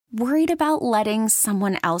Worried about letting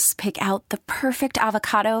someone else pick out the perfect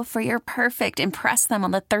avocado for your perfect impress them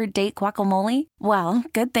on the third date guacamole? Well,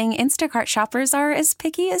 good thing Instacart shoppers are as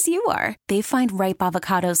picky as you are. They find ripe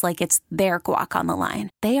avocados like it's their guac on the line.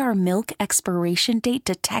 They are milk expiration date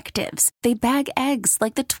detectives. They bag eggs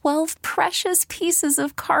like the 12 precious pieces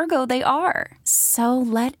of cargo they are. So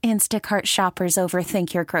let Instacart shoppers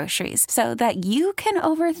overthink your groceries so that you can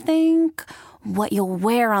overthink what you'll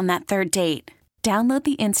wear on that third date. Download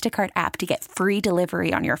the Instacart app to get free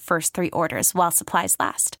delivery on your first 3 orders while supplies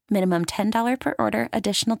last. Minimum $10 per order.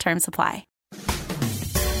 Additional terms apply.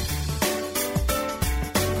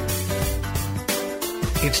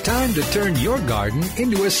 It's time to turn your garden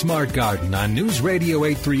into a smart garden on News Radio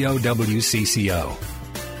 830 WCCO.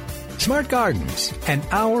 Smart Gardens, an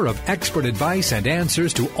hour of expert advice and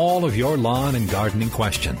answers to all of your lawn and gardening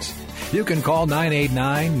questions. You can call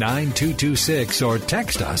 989-9226 or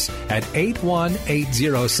text us at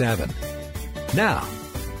 81807. Now,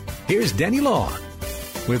 here's Denny Long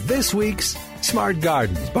with this week's Smart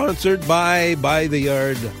Garden. Sponsored by the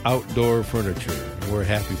Yard Outdoor Furniture. We're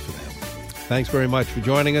happy for them. Thanks very much for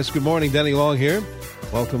joining us. Good morning, Denny Long here.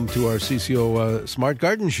 Welcome to our CCO Smart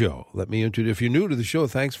Garden Show. Let me introduce, if you're new to the show,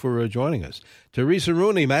 thanks for joining us. Teresa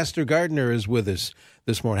Rooney, Master Gardener, is with us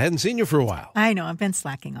this morning. Hadn't seen you for a while. I know. I've been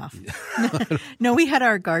slacking off. No, we had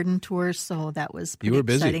our garden tour, so that was pretty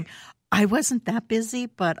exciting. Busy. I wasn't that busy,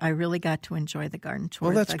 but I really got to enjoy the garden tour.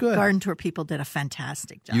 Well, that's good. The garden tour people did a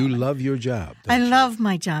fantastic job. You love your job. I love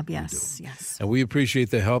my job, yes. And we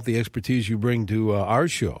appreciate the help, the expertise you bring to our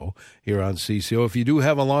show here on CCO. If you do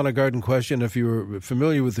have a lawn or garden question, if you're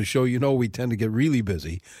familiar with the show, you know we tend to get really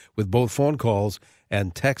busy with both phone calls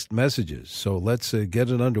and text messages. So let's get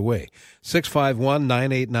it underway.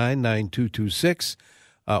 651-989-9226.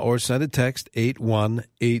 Or send a text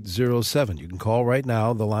 81807. You can call right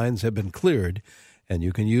now. The lines have been cleared, and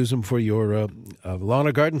you can use them for your lawn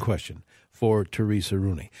or garden question for Teresa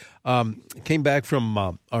Rooney. Came back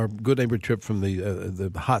from our good neighbor trip from the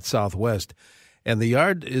hot Southwest, and the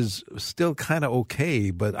yard is still kind of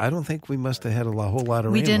okay, but I don't think we must have had a whole lot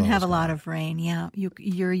of rain. We didn't have a lot of rain, yeah.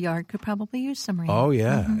 Your yard could probably use some rain. Oh,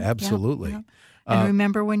 yeah, absolutely. Yeah. And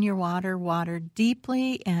remember when you water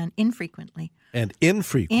deeply and infrequently. And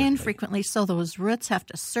infrequently. So those roots have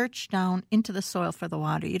to search down into the soil for the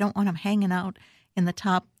water. You don't want them hanging out in the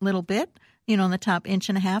top little bit, in the top inch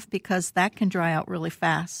and a half, because that can dry out really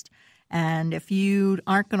fast. And if you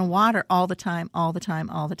aren't going to water all the time,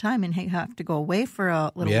 and you have to go away for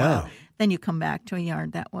a little while, then you come back to a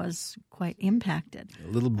yard that was quite impacted.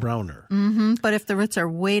 A little browner. Mm-hmm. But if the roots are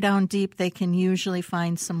way down deep, they can usually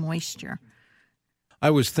find some moisture. I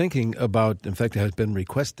was thinking about, in fact, it has been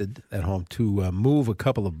requested at home to move a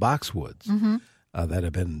couple of boxwoods that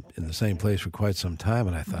have been in the same place for quite some time.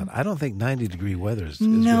 And I thought, I don't think 90-degree weather is good.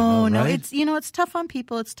 No, right? It's tough on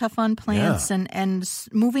people. It's tough on plants. Yeah. And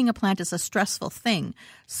moving a plant is a stressful thing.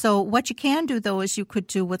 So what you can do, though, is you could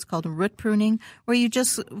do what's called root pruning, where you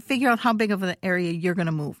just figure out how big of an area you're going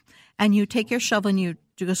to move. And you take your shovel and you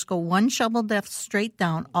just go one shovel depth straight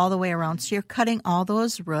down all the way around. So you're cutting all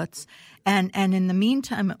those roots. And in the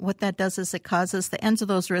meantime, what that does is it causes the ends of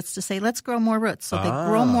those roots to say, let's grow more roots. So they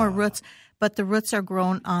grow more roots, but the roots are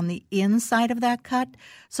grown on the inside of that cut.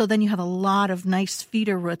 So then you have a lot of nice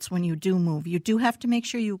feeder roots when you do move. You do have to make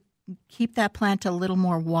sure you keep that plant a little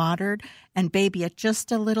more watered and baby it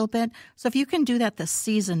just a little bit. So if you can do that the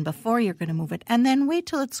season before you're going to move it, and then wait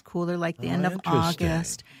till it's cooler, like the end of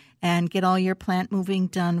August, and get all your plant moving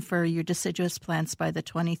done for your deciduous plants by the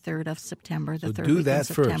 23rd of September, the third week in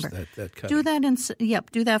September. Do that first.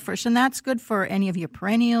 Do that first. And that's good for any of your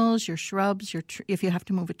perennials, your shrubs, if you have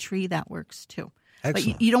to move a tree, that works too.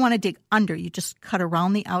 Excellent. But you don't want to dig under. You just cut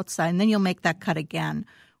around the outside, and then you'll make that cut again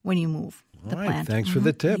when you move the plant. Thanks for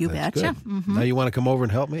the tip. You That's betcha. Good. Mm-hmm. Now you want to come over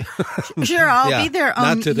and help me? Sure, I'll be there.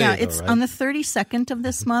 Not today, yeah, it's though, right? on the 32nd of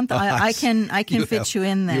this month. I can fit you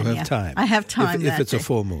in then. You have time. I have time. If it's a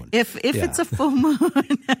full moon. If it's a full moon,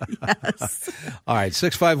 yes. All right,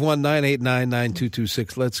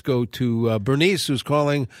 651-989-9226. Let's go to Bernice, who's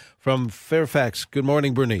calling from Fairfax. Good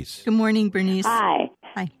morning, Bernice. Good morning, Bernice. Hi.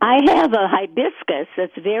 Hi. I have a hibiscus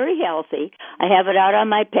that's very healthy. I have it out on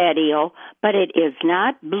my patio, but it is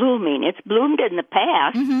not blooming. It's bloomed in the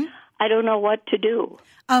past. Mm-hmm. I don't know what to do.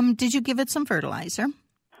 Did you give it some fertilizer?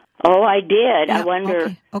 Oh, I did. Yeah, I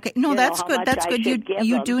wonder. Okay. No, that's good. That's good.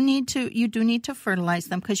 You do them. need to fertilize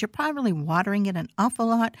them because you're probably watering it an awful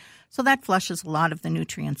lot. So that flushes a lot of the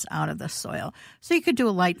nutrients out of the soil. So you could do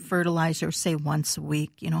a light fertilizer, say once a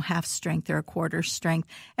week, half strength or a quarter strength,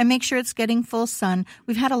 and make sure it's getting full sun.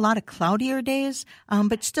 We've had a lot of cloudier days,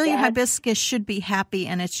 but still your hibiscus should be happy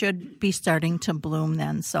and it should be starting to bloom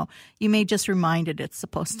then. So you may just remind it it's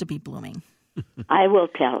supposed to be blooming. I will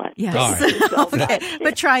tell it. Yes. All right. Okay.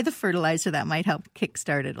 But try the fertilizer. That might help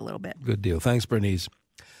kickstart it a little bit. Good deal. Thanks, Bernice.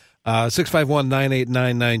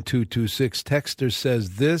 651-989-9226. Texter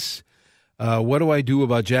says this. What do I do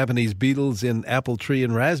about Japanese beetles in apple tree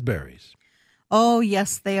and raspberries? Oh,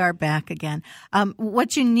 yes, they are back again.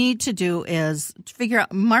 What you need to do is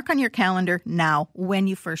mark on your calendar now when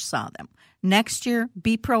you first saw them. Next year,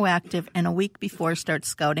 be proactive, and a week before, start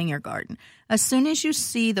scouting your garden. As soon as you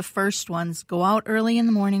see the first ones, go out early in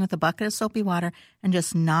the morning with a bucket of soapy water and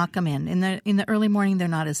just knock them in. In the early morning, they're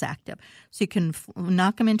not as active. So you can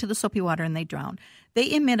knock them into the soapy water and they drown.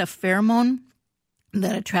 They emit a pheromone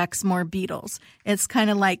that attracts more beetles. It's kind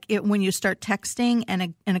of like when you start texting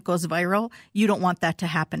and it goes viral, you don't want that to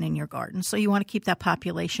happen in your garden. So you want to keep that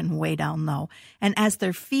population way down low. And as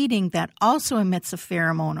they're feeding, that also emits a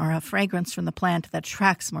pheromone or a fragrance from the plant that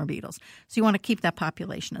attracts more beetles. So you want to keep that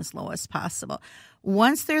population as low as possible.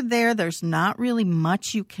 Once they're there, there's not really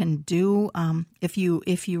much you can do. If you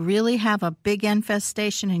really have a big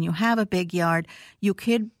infestation and you have a big yard, you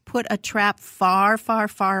could put a trap far, far,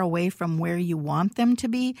 far away from where you want them to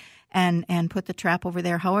be and put the trap over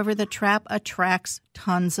there. However, the trap attracts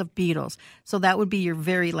tons of beetles. So that would be your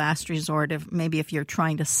very last resort if you're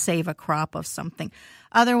trying to save a crop of something.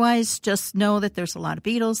 Otherwise, just know that there's a lot of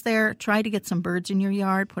beetles there. Try to get some birds in your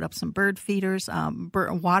yard. Put up some bird feeders.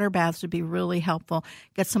 Water baths would be really helpful.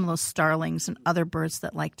 Get some of those starlings and other birds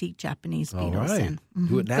that like to eat Japanese beetles. All right. In.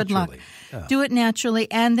 Do it naturally. Good luck. Yeah. Do Do it naturally.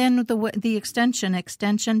 And then the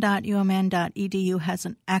extension.umn.edu has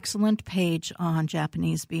an excellent page on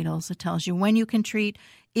Japanese beetles. It tells you when you can treat,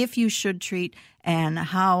 if you should treat, and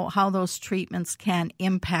how those treatments can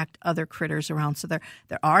impact other critters around. So there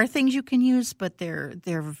are things you can use, but they're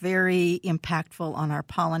very impactful on our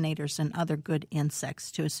pollinators and other good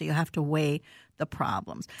insects too. So you have to weigh the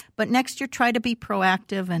problems. But next year, try to be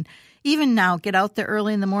proactive, and even now, get out there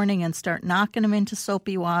early in the morning and start knocking them into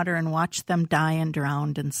soapy water and watch them die and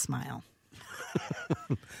drown and smile.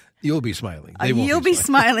 You'll be smiling. You'll be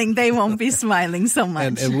smiling. They won't be smiling so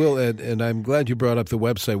much. And I'm glad you brought up the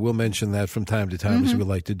website. We'll mention that from time to time, as we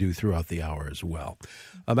like to do throughout the hour as well.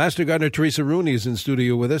 Master Gardener Teresa Rooney is in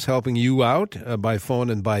studio with us, helping you out by phone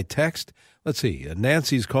and by text. Let's see.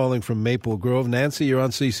 Nancy's calling from Maple Grove. Nancy, you're on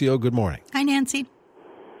CCO. Good morning. Hi, Nancy.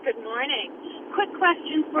 Good morning. Quick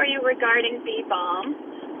question for you regarding bee balm.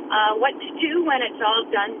 What to do when it's all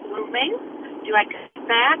done blooming? Do I cut it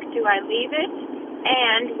back? Do I leave it?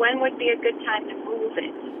 And when would be a good time to move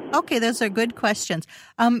it? Okay, those are good questions.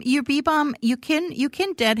 Your bee balm, you can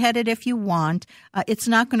deadhead it if you want. It's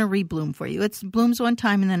not going to rebloom for you. It blooms one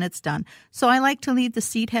time and then it's done. So I like to leave the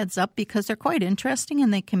seed heads up because they're quite interesting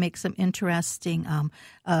and they can make some interesting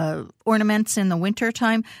ornaments in the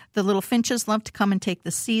wintertime. The little finches love to come and take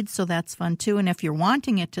the seeds, so that's fun too. And if you're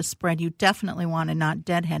wanting it to spread, you definitely want to not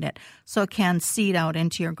deadhead it so it can seed out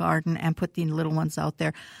into your garden and put the little ones out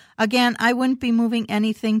there. Again, I wouldn't be moving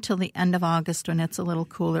anything till the end of August when it's a little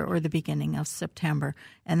cooler or the beginning of September.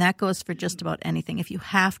 And that goes for just about anything. If you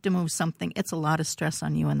have to move something, it's a lot of stress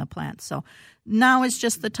on you and the plant. So now is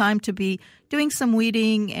just the time to be doing some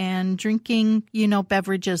weeding and drinking,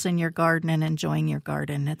 beverages in your garden and enjoying your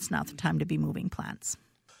garden. It's not the time to be moving plants.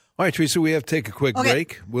 All right, Teresa, we have to take a quick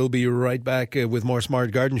break. We'll be right back with more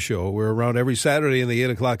Smart Garden Show. We're around every Saturday in the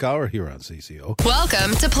 8 o'clock hour here on CCO.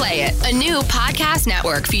 Welcome to Play It, a new podcast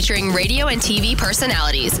network featuring radio and TV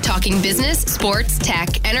personalities talking business, sports,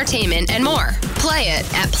 tech, entertainment, and more. Play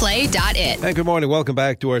it at play.it. And good morning. Welcome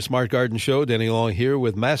back to our Smart Garden Show. Danny Long here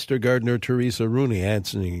with Master Gardener Teresa Rooney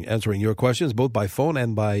answering your questions both by phone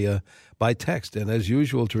and by text. And as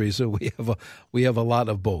usual, Teresa, we have a lot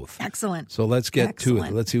of both. Excellent. So let's get to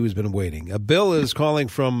it. Let's see who's been waiting. Bill is calling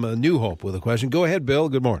from New Hope with a question. Go ahead, Bill.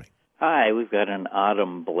 Good morning. Hi. We've got an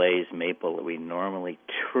autumn blaze maple that we normally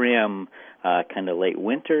trim kind of late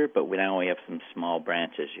winter, but now we have some small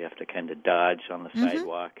branches you have to kind of dodge on the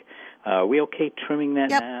sidewalk. Are we okay trimming that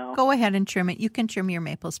now? Go ahead and trim it. You can trim your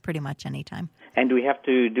maples pretty much anytime. And do we have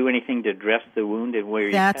to do anything to dress the wound and where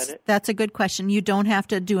you cut it? That's a good question. You don't have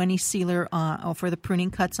to do any sealer for the pruning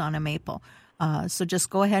cuts on a maple. So just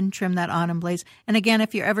go ahead and trim that autumn blaze. And again,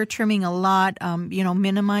 if you're ever trimming a lot,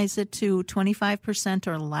 minimize it to 25%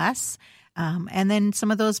 or less. And then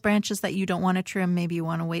some of those branches that you don't want to trim, maybe you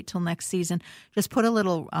want to wait till next season, just put a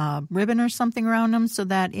little ribbon or something around them so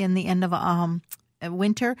that in the end of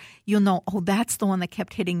winter, you'll know, that's the one that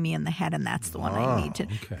kept hitting me in the head, and that's the one I need to.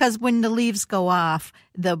 Because when the leaves go off,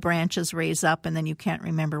 the branches raise up, and then you can't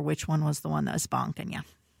remember which one was the one that was bonking you.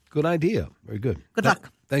 Good idea. Very good. Good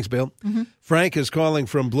luck. Thanks, Bill. Frank is calling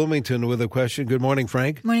from Bloomington with a question. Good morning,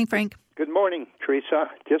 Frank. Morning, Frank. Good morning, Teresa.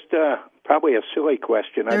 Just probably a silly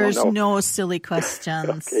question. There's I don't know. no silly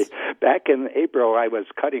questions. Okay. Back in April, I was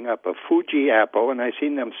cutting up a Fuji apple, and I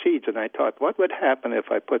seen them seeds, and I thought, what would happen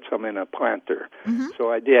if I put some in a planter?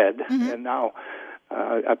 So I did, and now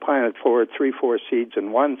I planted 4 seeds,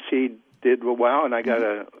 and one seed did well, and I got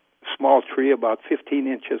a small tree about 15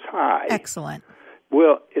 inches high. Excellent.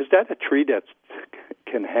 Well, is that a tree that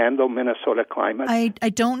can handle Minnesota climate? I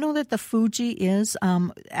don't know that the Fuji is.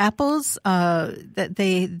 Apples, that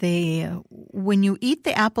they when you eat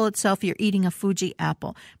the apple itself, you're eating a Fuji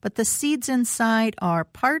apple. But the seeds inside are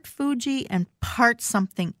part Fuji and part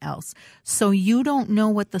something else. So you don't know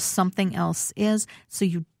what the something else is. So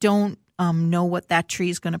you don't know what that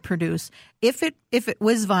tree is going to produce. If it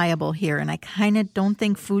was viable here, and I kind of don't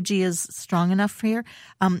think Fuji is strong enough here,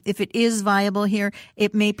 if it is viable here,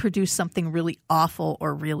 it may produce something really awful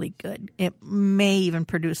or really good. It may even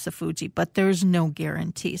produce a Fuji, but there's no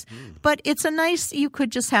guarantees. But it's you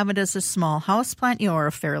could just have it as a small house plant, or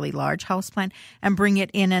a fairly large house plant, and bring it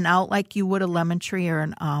in and out like you would a lemon tree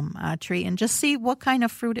or a tree, and just see what kind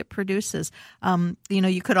of fruit it produces.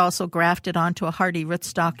 You could also graft it onto a hardy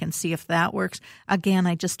rootstock and see if that works. Again,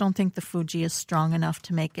 I just don't think the Fuji is strong enough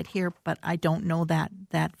to make it here, but I don't know that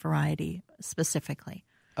variety specifically.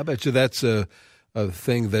 I bet you that's a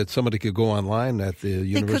thing that somebody could go online at the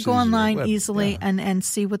university. They could go online easily and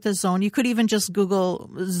see what the zone. You could even just Google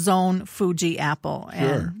zone Fuji apple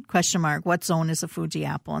and question mark, what zone is a Fuji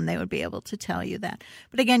apple, and they would be able to tell you that.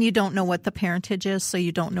 But again, you don't know what the parentage is, so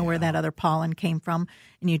you don't know where that other pollen came from,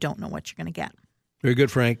 and you don't know what you're going to get. Very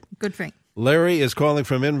good, Frank. Good, Frank. Larry is calling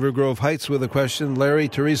from Inver Grove Heights with a question. Larry,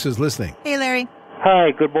 Teresa's listening. Hey, Larry.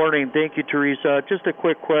 Hi, good morning. Thank you, Teresa. Just a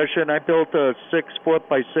quick question. I built a 6-foot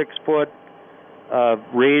by 6-foot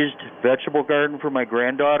raised vegetable garden for my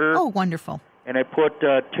granddaughter. Oh, wonderful. And I put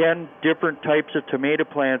 10 different types of tomato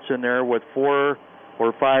plants in there with 4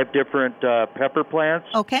 or 5 different pepper plants.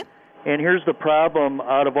 Okay. And here's the problem.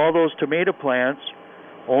 Out of all those tomato plants,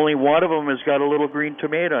 only one of them has got a little green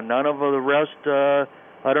tomato. None of the rest...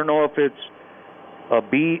 I don't know if it's a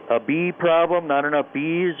bee problem, not enough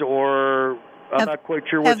bees, or I'm not quite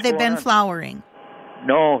sure what's going on. Have they been flowering?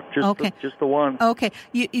 No, just the one. Okay.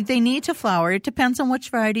 They need to flower. It depends on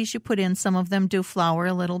which varieties you put in. Some of them do flower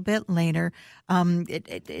a little bit later.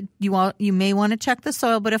 You may want to check the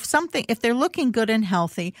soil, but if they're looking good and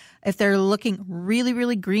healthy, if they're looking really,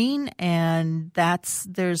 really green and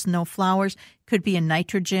there's no flowers, could be a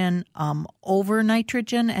nitrogen, over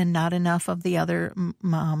nitrogen and not enough of the other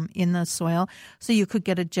in the soil. So you could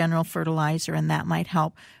get a general fertilizer, and that might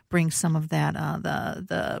help bring some of that,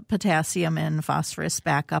 the potassium and phosphorus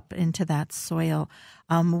back up into that soil.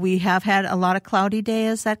 We have had a lot of cloudy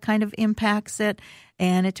days that kind of impacts it,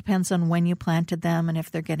 and it depends on when you planted them and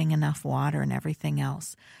if they're getting enough water and everything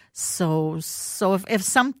else. So if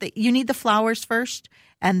something, you need the flowers first,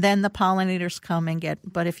 and then the pollinators come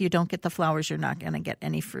but if you don't get the flowers, you're not going to get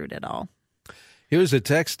any fruit at all. Here's a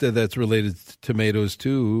text that's related to tomatoes,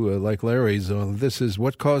 too, like Larry's. This is,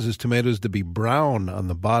 what causes tomatoes to be brown on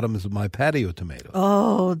the bottoms of my patio tomatoes?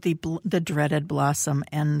 Oh, the dreaded blossom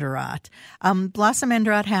end rot. Blossom end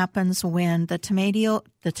rot happens when the tomato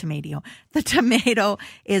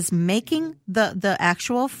is making the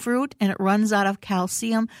actual fruit, and it runs out of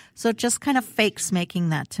calcium, so it just kind of fakes making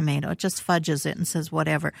that tomato. It just fudges it and says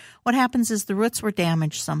whatever. What happens is the roots were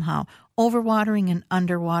damaged somehow. Overwatering and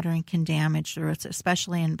underwatering can damage the roots,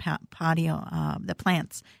 especially in patio, the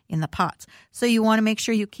plants in the pots. So you want to make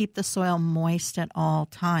sure you keep the soil moist at all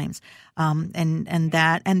times,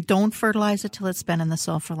 and don't fertilize it till it's been in the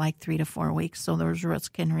soil for like 3 to 4 weeks, so those roots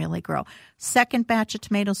can really grow. Second batch of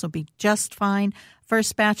tomatoes will be just fine.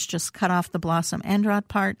 First batch, just cut off the blossom end rot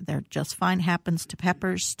part. They're just fine. Happens to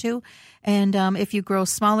peppers too. And if you grow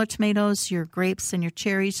smaller tomatoes, your grapes and your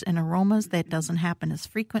cherries and aromas, that doesn't happen as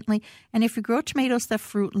frequently. And if you grow tomatoes that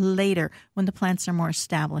fruit later, when the plants are more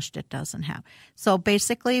established, it doesn't have. So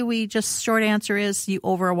basically, short answer is you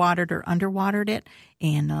overwatered or underwatered it.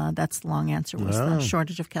 And that's the long answer, was the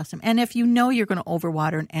shortage of calcium. And if you know you're going to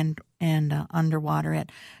overwater and underwater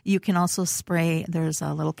it, you can also spray. There's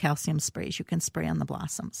little calcium sprays you can spray on the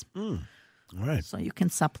blossoms. All right. So you can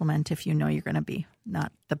supplement if you know you're going to be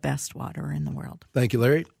not the best waterer in the world. Thank you,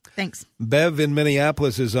 Larry. Thanks. Bev in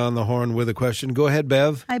Minneapolis is on the horn with a question. Go ahead,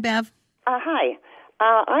 Bev. Hi, Bev. Hi.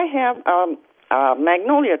 I have a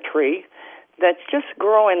magnolia tree that's just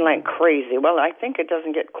growing like crazy. Well, I think it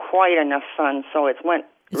doesn't get quite enough sun, so it's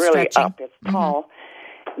really stretching. up. It's tall.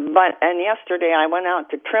 And yesterday I went out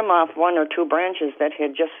to trim off one or two branches that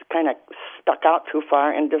had just kind of stuck out too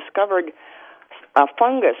far and discovered a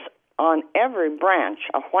fungus on every branch,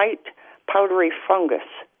 a white powdery fungus.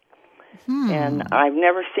 And I've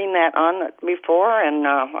never seen that on it before, and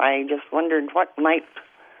I just wondered what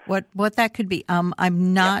that could be.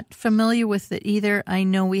 I'm not familiar with it either. I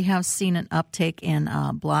know we have seen an uptake in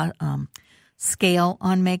scale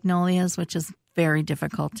on magnolias, which is very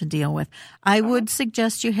difficult to deal with. I would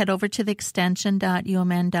suggest you head over to the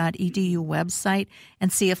extension.umn.edu website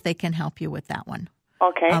and see if they can help you with that one.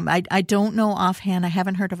 Okay. I don't know offhand. I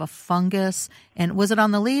haven't heard of a fungus. And was it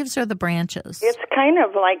on the leaves or the branches? It's kind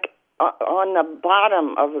of like on the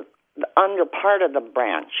bottom of the under part of the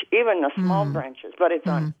branch, even the small branches, but it's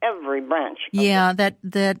on every branch. Yeah,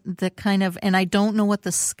 that kind of, and I don't know what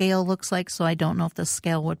the scale looks like, so I don't know if the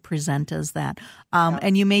scale would present as that.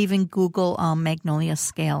 And you may even Google magnolia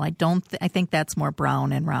scale. I think that's more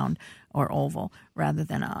brown and round or oval rather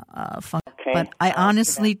than a fungus. Okay. But I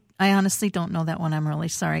honestly don't know that one. I'm really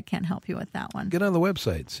sorry. I can't help you with that one. Get on the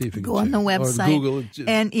website. See if you can go on the website. Or Google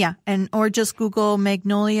it. Or just Google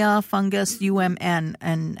magnolia fungus UMN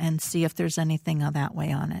and see if there's anything that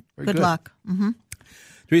way on it. Good luck. Mm-hmm.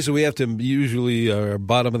 Teresa, we have to usually our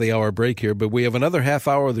bottom of the hour break here, but we have another half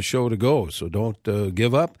hour of the show to go, so don't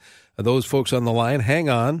give up. Those folks on the line, hang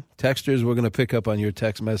on. Texters, we're going to pick up on your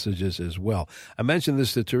text messages as well. I mentioned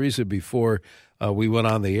this to Teresa before we went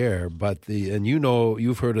on the air, but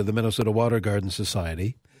you've heard of the Minnesota Water Garden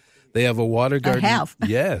Society. They have a water garden. I have.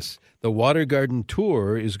 Yes. The Water Garden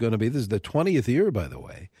Tour is going to be, this is the 20th year, by the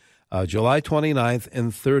way, July 29th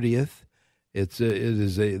and 30th.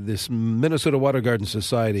 This Minnesota Water Garden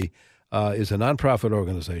Society is a nonprofit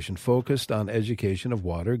organization focused on education of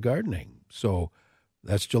water gardening. So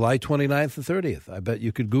that's July 29th and 30th. I bet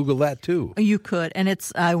you could Google that, too. You could. And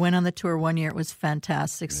I went on the tour one year. It was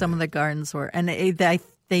fantastic. Some of the gardens were. And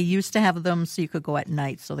they used to have them so you could go at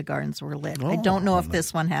night, so the gardens were lit. I don't know if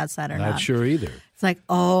this one has that or not. Not sure either. It's like,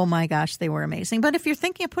 oh, my gosh, they were amazing. But if you're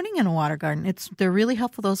thinking of putting in a water garden, they're really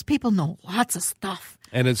helpful. Those people know lots of stuff.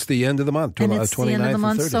 And it's the end of the month, and it's 29th the end of the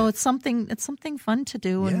month, and 30th. so it's something fun to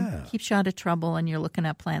do and keeps you out of trouble, and you're looking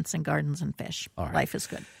at plants and gardens and fish. All right. Life is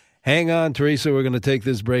good. Hang on, Teresa. We're going to take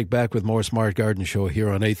this break. Back with more Smart Garden Show here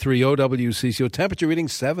on 830 WCCO. Temperature reading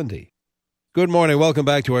 70. Good morning. Welcome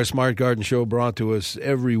back to our Smart Garden Show, brought to us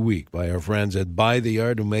every week by our friends at By the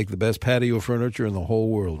Yard, who make the best patio furniture in the whole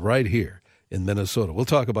world, right here in Minnesota. We'll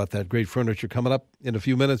talk about that great furniture coming up in a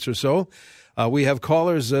few minutes or so. We have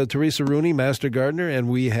callers, Teresa Rooney, Master Gardener, and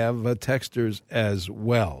we have texters as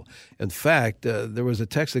well. In fact, there was a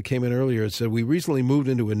text that came in earlier. It said, we recently moved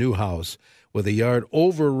into a new house with a yard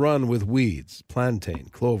overrun with weeds, plantain,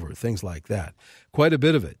 clover, things like that. Quite a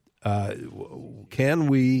bit of it. Can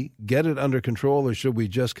we get it under control, or should we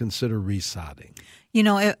just consider resodding? You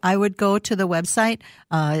know, I would go to the website.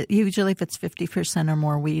 Usually if it's 50% or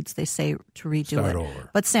more weeds, they say to redo Start it.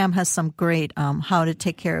 over. But Sam has some great how to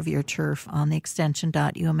take care of your turf on the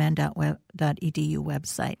extension.umn.edu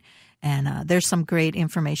website. And there's some great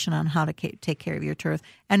information on how to take care of your turf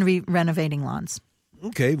and renovating lawns.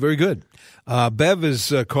 Okay, very good. Bev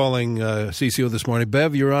is calling CCO this morning.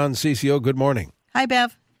 Bev, you're on CCO. Good morning. Hi,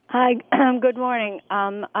 Bev. Hi, good morning.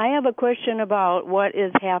 I have a question about what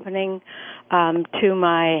is happening to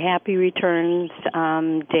my Happy Returns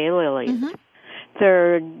daylilies. Mm-hmm.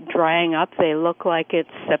 They're drying up. They look like it's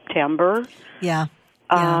September. Yeah.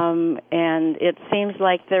 And it seems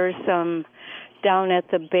like there's some, down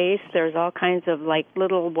at the base, there's all kinds of like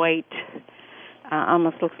little white,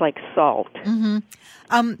 almost looks like salt. Mm-hmm.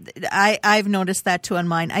 I've noticed that too on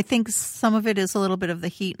mine. I think some of it is a little bit of the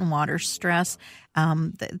heat and water stress.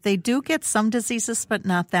 They do get some diseases, but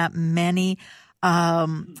not that many. I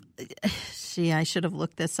should have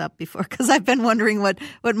looked this up before, because I've been wondering what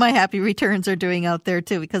my Happy Returns are doing out there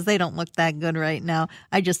too, because they don't look that good right now.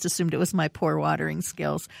 I just assumed it was my poor watering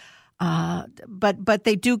skills. But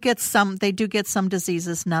they do get some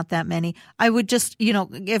diseases, not that many. I would just,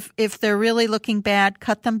 if they're really looking bad,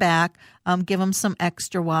 cut them back, give them some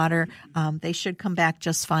extra water. They should come back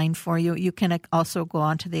just fine for you. You can also go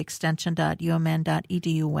on to the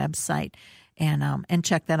extension.umn.edu website and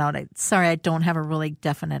check that out. Sorry, I don't have a really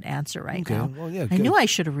definite answer right now. Well, yeah, I knew I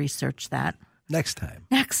should have researched that. Next time,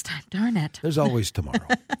 darn it. There's always tomorrow.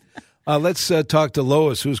 Let's talk to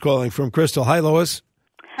Lois, who's calling from Crystal. Hi, Lois.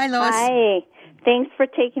 Hi, Lois. Hi. Thanks for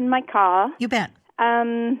taking my call. You bet.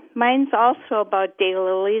 Mine's also about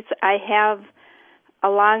daylilies. I have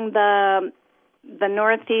along the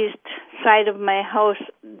northeast side of my house.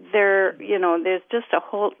 There's just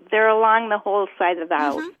they're along the whole side of the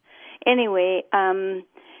house. Anyway, and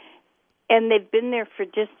they've been there for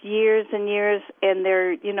just years and years, and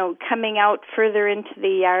they're coming out further into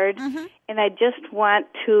the yard, and I just want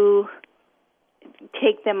to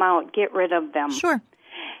take them out, get rid of them. Sure.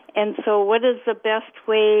 And so what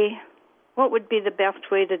would be the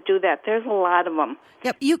best way to do that? There's a lot of them.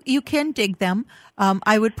 Yep, you can dig them.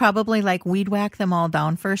 I would probably weed whack them all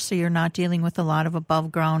down first, so you're not dealing with a lot of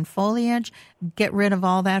above ground foliage. Get rid of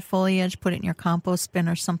all that foliage, put it in your compost bin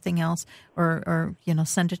or something else, or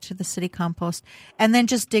send it to the city compost, and then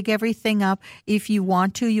just dig everything up. If you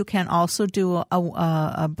want to, you can also do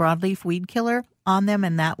a broadleaf weed killer on them,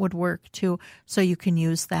 and that would work too. So you can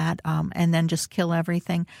use that, and then just kill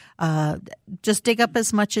everything. Just dig up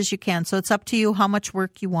as much as you can. So it's up to you how much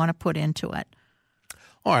work you want to put into it.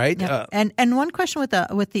 All right. Yep. And one question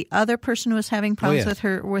with the other person who was having problems with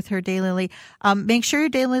her daylily, make sure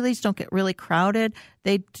your daylilies don't get really crowded.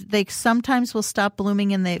 They sometimes will stop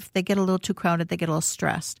blooming, and if they get a little too crowded, they get a little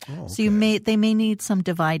stressed. Oh, okay. So they may need some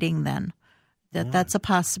dividing then. That's a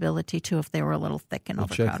possibility too if they were a little thick and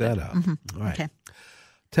overcrowded. Check that out. All right. Okay.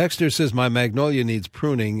 Texter says, my magnolia needs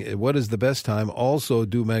pruning. What is the best time? Also,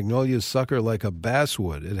 do magnolias sucker like a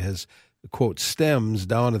basswood? It has, quote, stems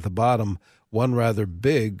down at the bottom, one rather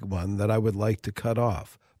big one that I would like to cut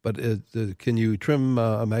off. But can you trim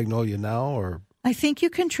a magnolia now? Or I think you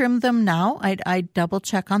can trim them now. I double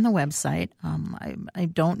check on the website. I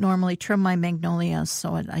don't normally trim my magnolias,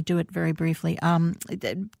 so I do it very briefly.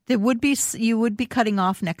 You would be cutting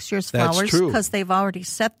off next year's flowers because they've already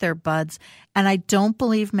set their buds, and I don't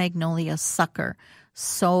believe magnolias sucker.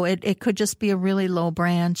 So it could just be a really low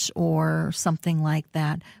branch or something like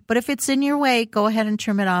that. But if it's in your way, go ahead and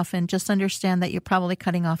trim it off, and just understand that you're probably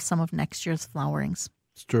cutting off some of next year's flowerings.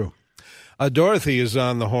 It's true. Dorothy is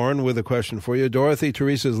on the horn with a question for you. Dorothy,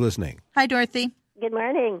 Teresa's listening. Hi, Dorothy. Good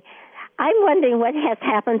morning. I'm wondering what has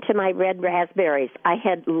happened to my red raspberries. I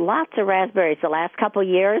had lots of raspberries the last couple of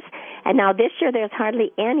years, and now this year there's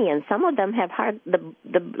hardly any, and some of them have the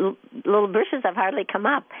little bushes have hardly come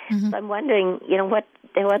up. So I'm wondering,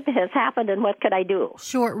 what has happened and what could I do?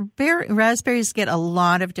 Sure. Raspberries get a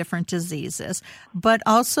lot of different diseases, but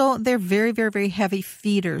also they're very, very, very heavy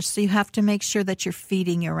feeders. So you have to make sure that you're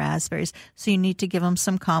feeding your raspberries. So you need to give them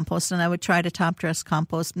some compost, and I would try to top dress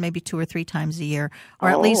compost maybe 2 or 3 times a year, or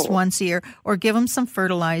at least once a year, or give them some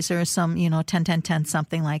fertilizer, some 10-10-10,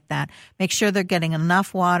 something like that. Make sure they're getting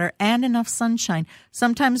enough water and enough sunshine.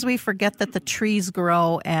 Sometimes we forget that the trees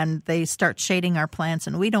grow and they start shading our plants,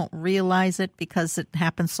 and we don't realize it because it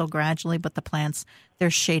happens so gradually, but the plants, their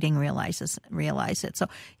shading realize it. So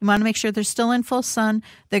you want to make sure they're still in full sun,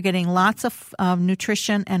 they're getting lots of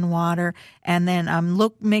nutrition and water, and then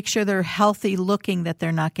make sure they're healthy looking, that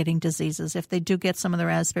they're not getting diseases. If they do get some of the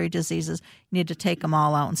raspberry diseases, you need to take them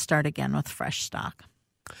all out and start again with fresh stock.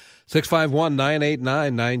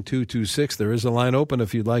 651-989-9226. There is a line open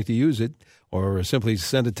if you'd like to use it, or simply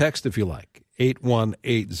send a text if you like.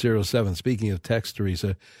 81807. Speaking of text,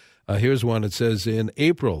 Teresa, here's one. It says, in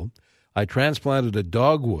April, I transplanted a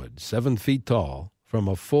dogwood 7 feet tall from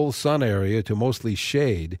a full sun area to mostly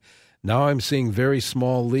shade. Now I'm seeing very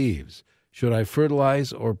small leaves. Should I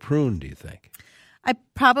fertilize or prune, do you think? I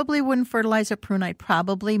probably wouldn't fertilize or prune. I'd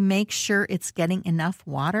probably make sure it's getting enough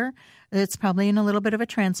water. It's probably in a little bit of a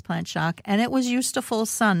transplant shock, and it was used to full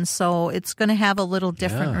sun, so it's going to have a little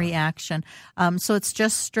different reaction. So it's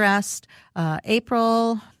just stressed.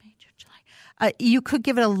 April, May, June, July. You could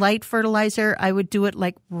give it a light fertilizer. I would do it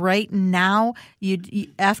like right now.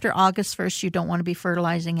 After August 1st, you don't want to be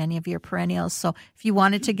fertilizing any of your perennials. So if you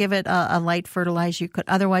wanted to give it a light fertilizer, you could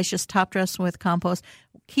otherwise just top dress with compost.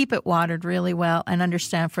 Keep it watered really well, and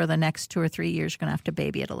understand for the next 2 or 3 years, you're going to have to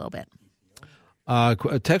baby it a little bit. A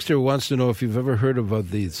texter wants to know if you've ever heard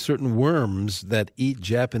of the certain worms that eat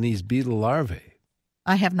Japanese beetle larvae.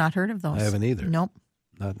 I have not heard of those. I haven't either. Nope.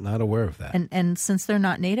 Not aware of that. And since they're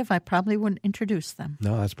not native, I probably wouldn't introduce them.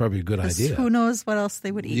 No, that's probably a good idea. Who knows what else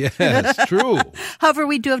they would eat? Yes, true. However,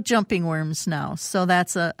 we do have jumping worms now, so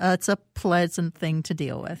it's a pleasant thing to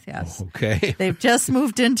deal with. Yes. Okay. They've just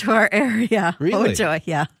moved into our area. Really? Oh joy,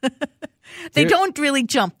 yeah. They don't really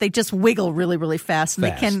jump; they just wiggle really, really fast,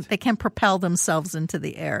 and they can propel themselves into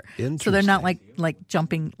the air. So they're not like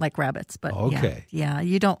jumping like rabbits. But okay, yeah,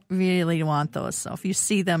 you don't really want those. So if you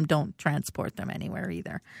see them, don't transport them anywhere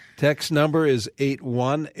either. Text number is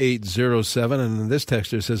 81807, and this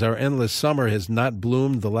texter says, our endless summer has not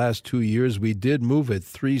bloomed the last 2 years. We did move it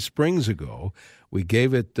 3 springs ago. We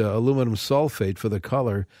gave it aluminum sulfate for the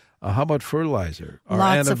color. How about fertilizer? Our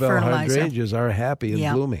Lots of Annabelle fertilizer. hydrangeas are happy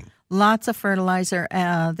and blooming. Lots of fertilizer.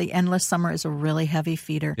 The Endless Summer is a really heavy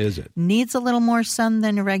feeder. Is it? Needs a little more sun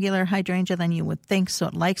than a regular hydrangea than you would think, so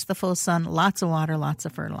it likes the full sun. Lots of water, lots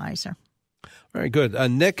of fertilizer. Very good.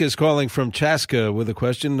 Nick is calling from Chaska with a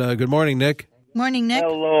question. Good morning, Nick. Morning, Nick.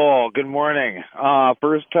 Hello. Good morning.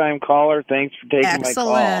 First-time caller. Thanks for taking my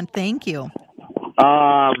call. Excellent. Thank you.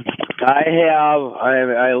 I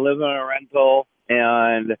live in a rental,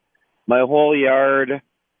 and my whole yard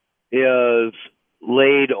is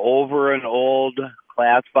laid over an old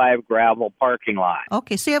Class 5 gravel parking lot.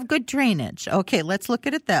 Okay, so you have good drainage. Okay, let's look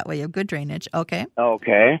at it that way. You have good drainage. Okay.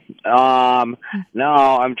 Okay.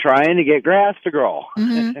 Now I'm trying to get grass to grow.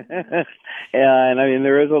 Mm-hmm. And, I mean,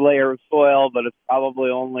 there is a layer of soil, but it's probably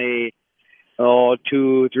only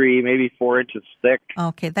 2, 3, maybe 4 inches thick.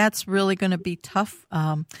 Okay, that's really going to be tough.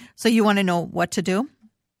 So you want to know what to do?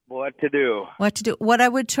 What to do? What I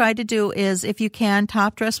would try to do is, if you can,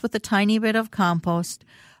 top dress with a tiny bit of compost,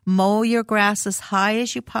 mow your grass as high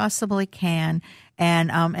as you possibly can,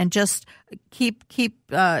 and just keep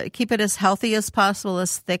it as healthy as possible,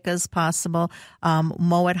 as thick as possible.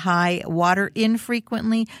 Mow it high, water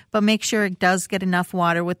infrequently, but make sure it does get enough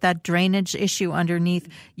water. With that drainage issue underneath,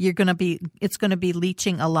 it's going to be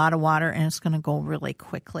leaching a lot of water, and it's going to go really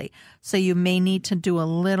quickly. So you may need to do a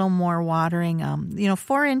little more watering.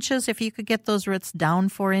 4 inches. If you could get those roots down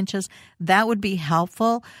 4 inches, that would be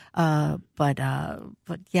helpful. But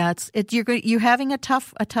yeah, you're having a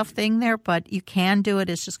tough thing there, but you can do it.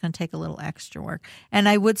 It's just going to take a little extra work. And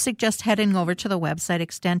I would suggest heading over to the website,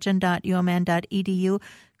 extension.umn.edu.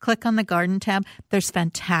 Click on the garden tab. There's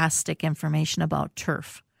fantastic information about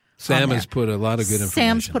turf. Sam has put a lot of good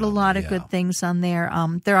information. Sam's put a lot of good things on there.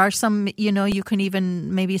 There are some, you can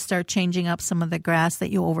even maybe start changing up some of the grass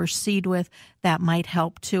that you overseed with. That might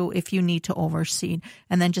help too if you need to overseed.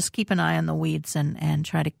 And then just keep an eye on the weeds and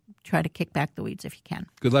try to kick back the weeds if you can.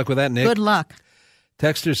 Good luck with that, Nick. Good luck.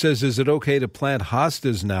 Texter says, is it okay to plant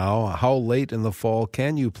hostas now? How late in the fall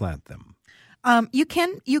can you plant them? You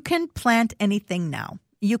can plant anything now.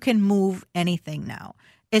 You can move anything now.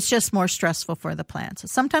 It's just more stressful for the plants.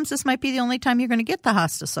 Sometimes this might be the only time you're going to get the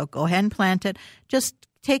hosta, so go ahead and plant it. Just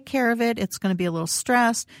take care of it. It's going to be a little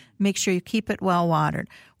stressed. Make sure you keep it well watered.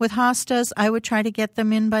 With hostas, I would try to get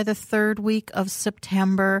them in by the 3rd week of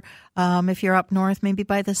September. If you're up north, maybe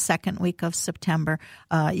by the 2nd week of September.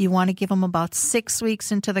 You want to give them about 6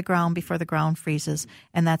 weeks into the ground before the ground freezes,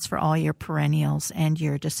 and that's for all your perennials and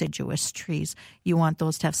your deciduous trees. You want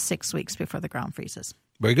those to have 6 weeks before the ground freezes.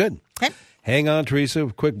 Very good. Okay. Hang on, Teresa.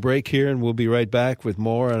 Quick break here, and we'll be right back with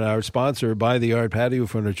more. And our sponsor, By the Yard Patio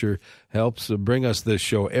Furniture, helps bring us this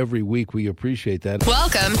show every week. We appreciate that.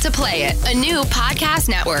 Welcome to Play It, a new podcast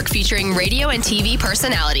network featuring radio and TV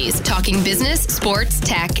personalities talking business, sports,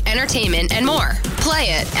 tech, entertainment, and more. Play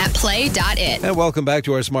it at play.it. And welcome back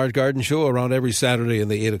to our Smart Garden Show around every Saturday in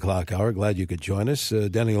the 8 o'clock hour. Glad you could join us.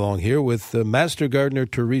 Denny Long here with Master Gardener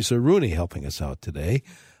Teresa Rooney helping us out today.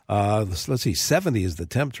 Let's see, 70 is the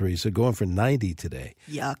temp, Teresa, going for 90 today.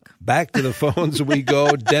 Yuck. Back to the phones we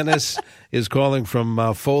go. Dennis is calling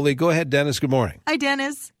from Foley. Go ahead, Dennis. Good morning. Hi,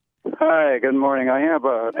 Dennis. Hi, good morning. I have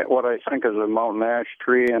what I think is a mountain ash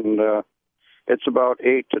tree, and it's about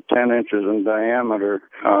 8 to 10 inches in diameter.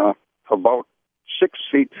 About 6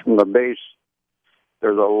 feet from the base,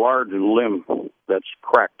 there's a large limb that's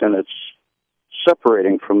cracked, and it's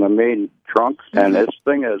separating from the main trunk, and this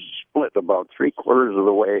thing is split about 3/4 of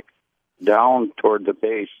the way down toward the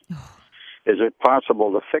base. Is it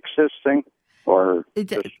possible to fix this thing, or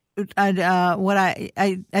what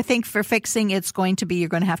I think for fixing, it's going to be you're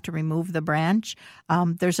going to have to remove the branch.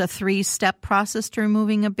 There's a 3-step process to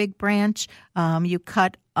removing a big branch. You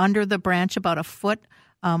cut under the branch about a foot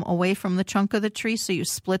away from the trunk of the tree, so you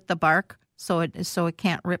split the bark so it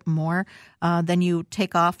can't rip more. Then you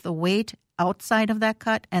take off the weight outside of that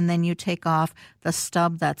cut, and then you take off the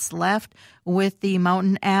stub that's left. With the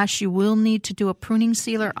mountain ash, you will need to do a pruning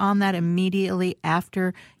sealer on that immediately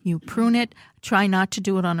after you prune it. Try not to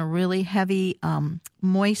do it on a really heavy,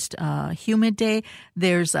 moist, humid day.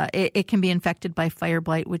 It can be infected by fire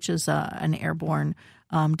blight, which is an airborne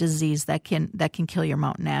disease that can kill your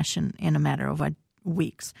mountain ash in a matter of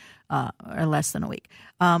weeks or less than a week.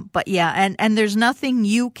 But yeah, and there's nothing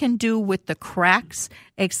you can do with the cracks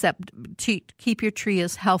except to keep your tree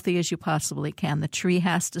as healthy as you possibly can. The tree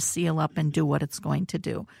has to seal up and do what it's going to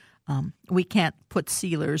do. We can't put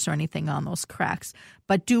sealers or anything on those cracks,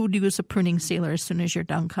 but do use a pruning sealer as soon as you're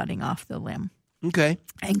done cutting off the limb. Okay.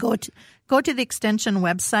 And go to the extension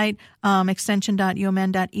website,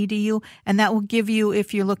 extension.umn.edu, and that will give you,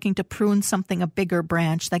 if you're looking to prune something, a bigger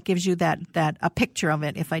branch. That gives you that a picture of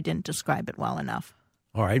it if I didn't describe it well enough.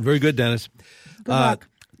 All right. Very good, Dennis. Good luck.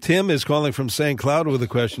 Tim is calling from St. Cloud with a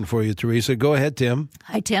question for you, Teresa. Go ahead, Tim.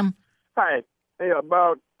 Hi, Tim. Hi. Hey,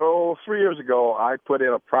 about 3 years ago, I put in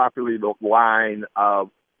a properly line of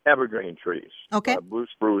evergreen trees. Okay. Blue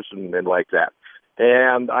spruce and like that.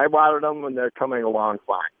 And I watered them, and they're coming along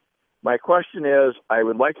fine. My question is, I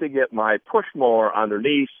would like to get my push mower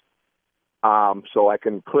underneath so I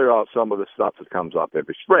can clear out some of the stuff that comes up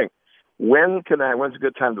every spring. When's a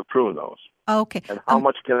good time to prune those? Okay. And how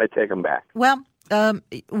much can I take them back? Well,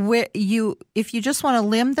 if you just want to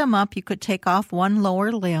limb them up, you could take off one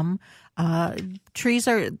lower limb.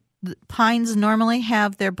 Pines normally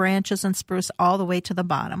have their branches and spruce all the way to the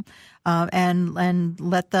bottom, and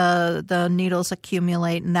let the needles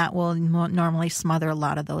accumulate, and that will normally smother a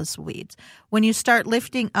lot of those weeds. When you start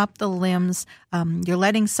lifting up the limbs, you're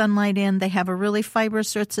letting sunlight in. They have a really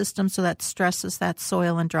fibrous root system, so that stresses that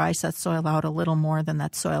soil and dries that soil out a little more than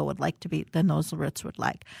that soil would like to be, than those roots would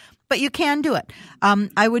like. But you can do it.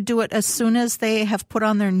 I would do it as soon as they have put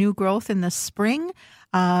on their new growth in the spring.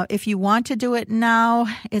 If you want to do it now,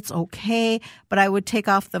 it's okay, but I would take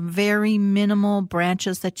off the very minimal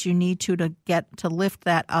branches that you need to get to lift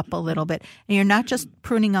that up a little bit. And you're not just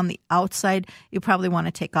pruning on the outside. You probably want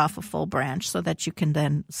to take off a full branch so that you can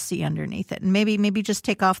then see underneath it. And maybe just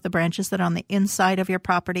take off the branches that are on the inside of your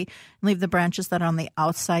property and leave the branches that are on the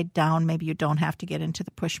outside down. Maybe you don't have to get into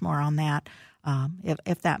the push more on that,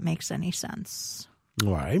 if that makes any sense.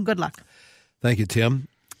 All right. Good luck. Thank you, Tim.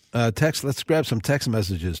 Let's grab some text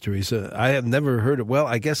messages, Teresa. I have never heard it. Well,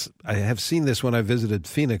 I guess I have seen this when I visited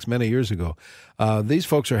Phoenix many years ago. These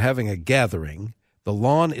folks are having a gathering. The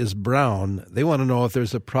lawn is brown. They want to know if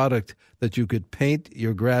there's a product that you could paint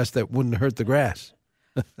your grass that wouldn't hurt the grass.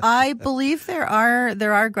 I believe there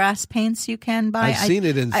are grass paints you can buy. I've seen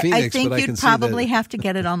it in Phoenix, I think but I can you'd see probably that. have to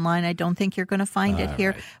get it online. I don't think you're going to find it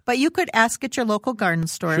here. Right. But you could ask at your local garden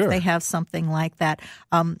store Sure. if they have something like that.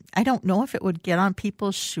 I don't know if it would get on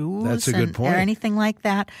people's shoes That's a good point. or anything like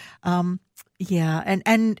that. Yeah,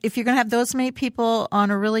 and if you're going to have those many people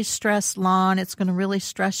on a really stressed lawn, it's going to really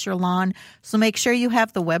stress your lawn. So make sure you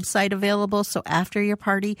have the website available. So after your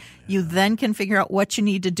party, you then can figure out what you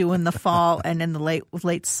need to do in the fall and in the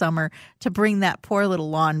late summer to bring that poor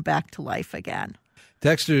little lawn back to life again.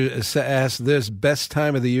 Texter asked this, best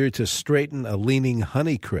time of the year to straighten a leaning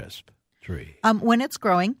Honeycrisp tree. When it's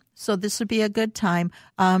growing. So this would be a good time.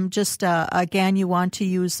 Again, you want to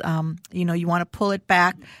use, you want to pull it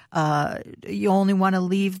back. You only want to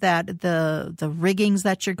leave the riggings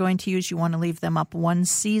that you're going to use, you want to leave them up one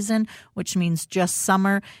season, which means just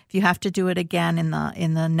summer. If you have to do it again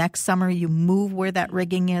in the next summer, you move where that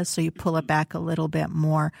rigging is, so you pull it back a little bit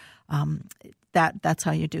more. That's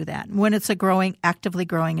how you do that. When it's actively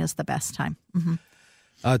growing is the best time. Mm-hmm.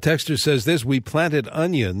 Texter says this, we planted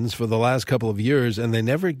onions for the last couple of years, and they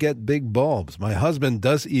never get big bulbs. My husband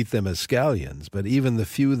does eat them as scallions, but even the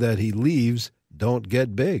few that he leaves don't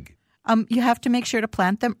get big. You have to make sure to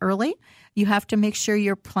plant them early. You have to make sure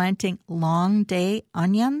you're planting long day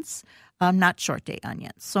onions, not short day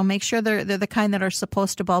onions. So make sure they're the kind that are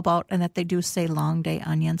supposed to bulb out and that they do say long day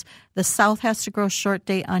onions. The South has to grow short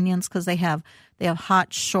day onions because they have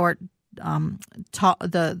hot, short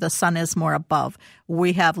the sun is more above.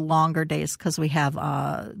 We have longer days because we have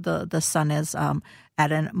the sun is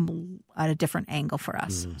at a different angle for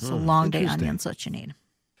us. Mm-hmm. So long day onions, what you need.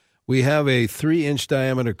 We have a 3-inch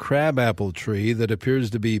diameter crabapple tree that appears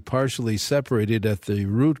to be partially separated at the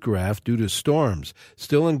root graft due to storms.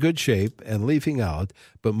 Still in good shape and leafing out,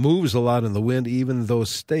 but moves a lot in the wind even though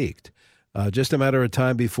staked. Just a matter of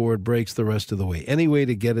time before it breaks the rest of the way. Any way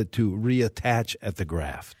to get it to reattach at the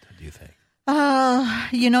graft, do you think?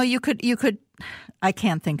 You could. I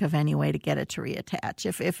can't think of any way to get it to reattach.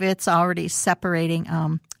 If it's already separating,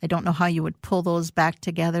 I don't know how you would pull those back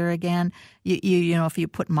together again. If you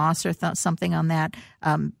put moss or something on that,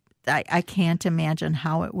 I can't imagine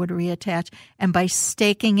how it would reattach. And by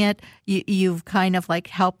staking it, you've kind of like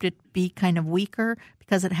helped it be kind of weaker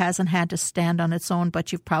because it hasn't had to stand on its own,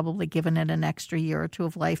 but you've probably given it an extra year or two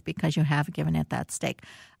of life because you have given it that stake.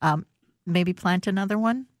 Maybe plant another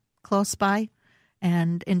one close by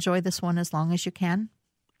and enjoy this one as long as you can.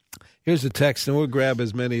 Here's a text, and we'll grab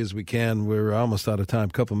as many as we can. We're almost out of time,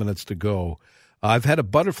 a couple minutes to go. I've had a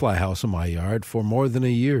butterfly house in my yard for more than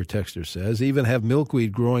a year, Texter says. Even have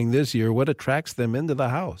milkweed growing this year. What attracts them into the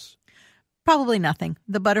house? Probably nothing.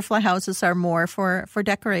 The butterfly houses are more for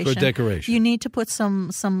decoration. For decoration. You need to put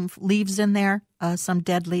some leaves in there, some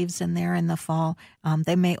dead leaves in there in the fall.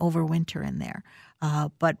 They may overwinter in there.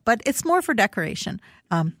 But it's more for decoration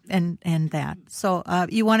and that. So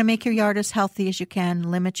you want to make your yard as healthy as you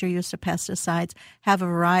can, limit your use of pesticides, have a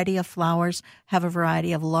variety of flowers, have a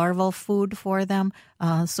variety of larval food for them.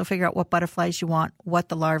 So figure out what butterflies you want, what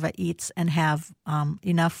the larva eats, and have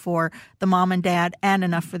enough for the mom and dad and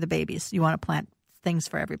enough for the babies. You want to plant things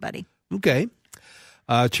for everybody. Okay.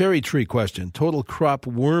 Cherry tree question. Total crop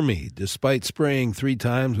wormy. Despite spraying 3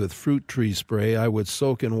 times with fruit tree spray, I would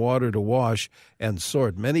soak in water to wash and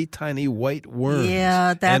sort many tiny white worms.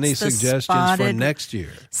 Yeah, that's Any suggestions for next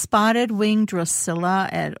year? Spotted wing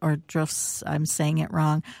Drusilla, or Drus, I'm saying it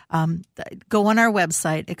wrong. Go on our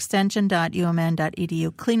website,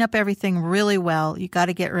 extension.umn.edu. Clean up everything really well. You got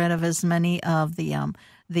to get rid of as many of the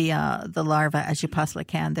larvae as you possibly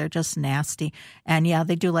can. They're just nasty. And yeah,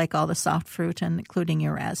 they do like all the soft fruit, and including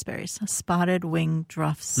your raspberries. Spotted wing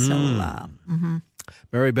Drusilla. Mm-hmm.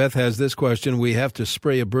 Mary Beth has this question. We have to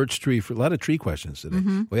spray a birch tree for a lot of tree questions today.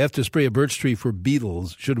 Mm-hmm. We have to spray a birch tree for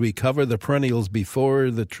beetles. Should we cover the perennials before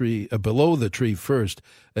the tree, below the tree first?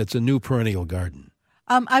 It's a new perennial garden.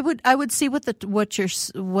 I would see what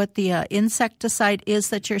the insecticide is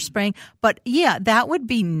that you're spraying, but yeah, that would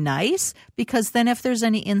be nice, because then if there's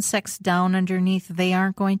any insects down underneath, they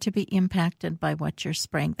aren't going to be impacted by what you're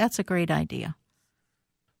spraying. That's a great idea.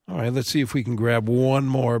 All right, let's see if we can grab one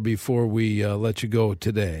more before we let you go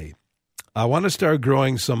today. I want to start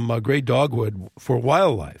growing some great dogwood for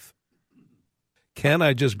wildlife. Can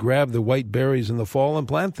I just grab the white berries in the fall and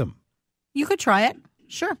plant them? You could try it,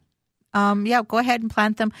 sure. Yeah, go ahead and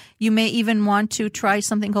plant them. You may even want to try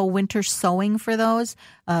something called winter sowing for those.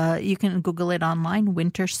 You can Google it online,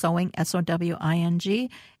 winter sowing, SOWING.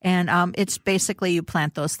 And it's basically you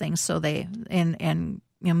plant those things so they in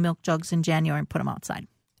milk jugs in January and put them outside.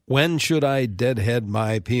 When should I deadhead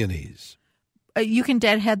my peonies? You can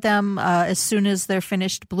deadhead them as soon as they're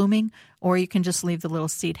finished blooming, or you can just leave the little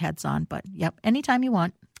seed heads on. But, yep, anytime you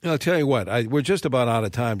want. I'll tell you what, we're just about out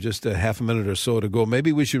of time, just a half a minute or so to go.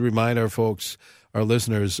 Maybe we should remind our folks, our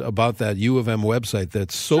listeners, about that U of M website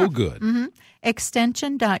that's so good. Mm-hmm.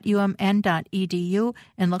 Extension.umn.edu,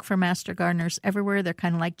 and look for Master Gardeners everywhere. They're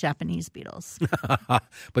kind of like Japanese beetles.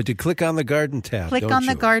 But you click on the garden tab, Click on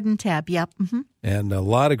the garden tab, yep. Mm-hmm. And a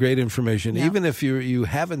lot of great information. Yep. Even if you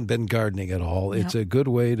haven't been gardening at all, it's a good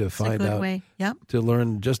way to find out, to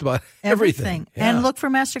learn just about everything. Yeah. And look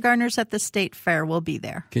for Master Gardeners at the State Fair. We'll be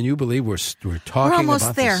there. Can you believe we're talking We're almost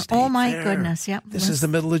about there. The State Oh, my Fair. goodness. Yep. This is the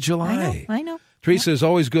middle of July. I know. Teresa, it's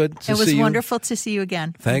always good to see you. It was wonderful to see you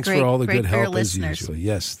again. Thanks for all the good help as listeners. usual.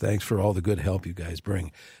 Yes, thanks for all the good help you guys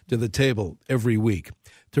bring to the table every week.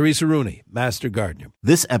 Teresa Rooney, Master Gardener.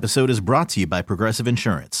 This episode is brought to you by Progressive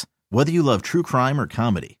Insurance. Whether you love true crime or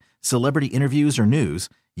comedy, celebrity interviews or news,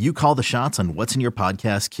 you call the shots on what's in your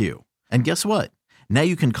podcast queue. And guess what? Now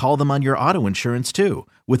you can call them on your auto insurance too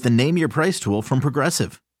with the Name Your Price tool from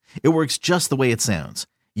Progressive. It works just the way it sounds.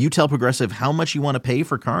 You tell Progressive how much you want to pay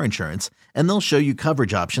for car insurance, and they'll show you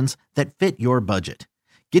coverage options that fit your budget.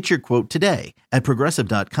 Get your quote today at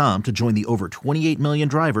Progressive.com to join the over 28 million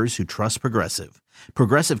drivers who trust Progressive.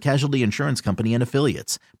 Progressive Casualty Insurance Company and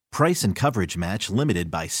Affiliates. Price and coverage match limited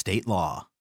by state law.